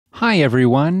Hi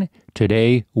everyone!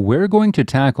 Today we're going to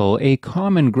tackle a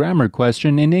common grammar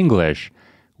question in English.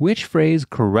 Which phrase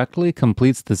correctly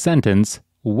completes the sentence,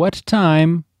 "What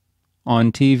time?"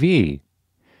 on TV?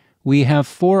 We have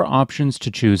four options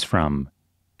to choose from.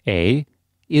 A.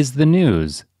 Is the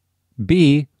news.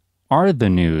 B. Are the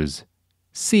news.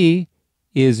 C.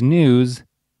 Is news.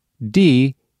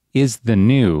 D. Is the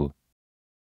new.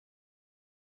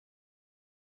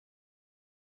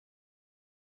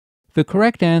 The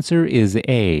correct answer is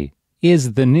A,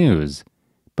 is the news.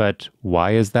 But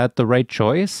why is that the right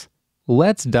choice?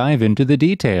 Let's dive into the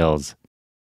details.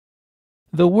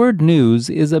 The word news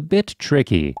is a bit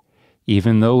tricky.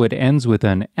 Even though it ends with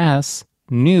an S,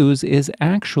 news is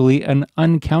actually an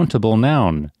uncountable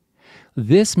noun.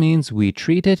 This means we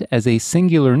treat it as a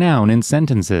singular noun in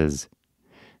sentences.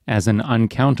 As an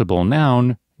uncountable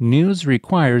noun, news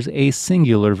requires a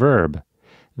singular verb.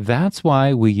 That's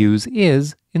why we use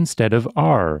is instead of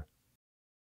are.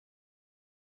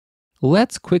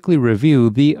 Let's quickly review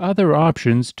the other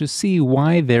options to see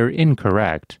why they're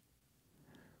incorrect.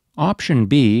 Option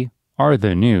B, are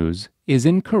the news, is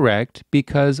incorrect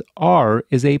because are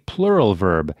is a plural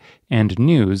verb and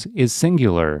news is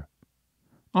singular.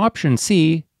 Option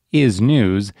C, is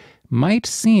news, might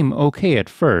seem okay at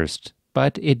first,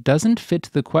 but it doesn't fit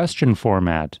the question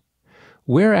format.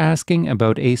 We're asking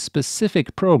about a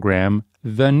specific program,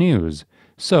 the news,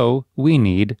 so we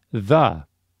need the.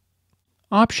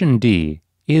 Option D,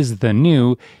 is the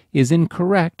new, is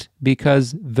incorrect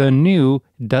because the new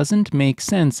doesn't make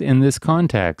sense in this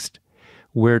context.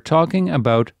 We're talking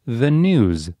about the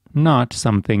news, not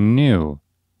something new.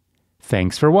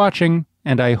 Thanks for watching,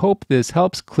 and I hope this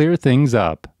helps clear things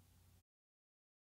up.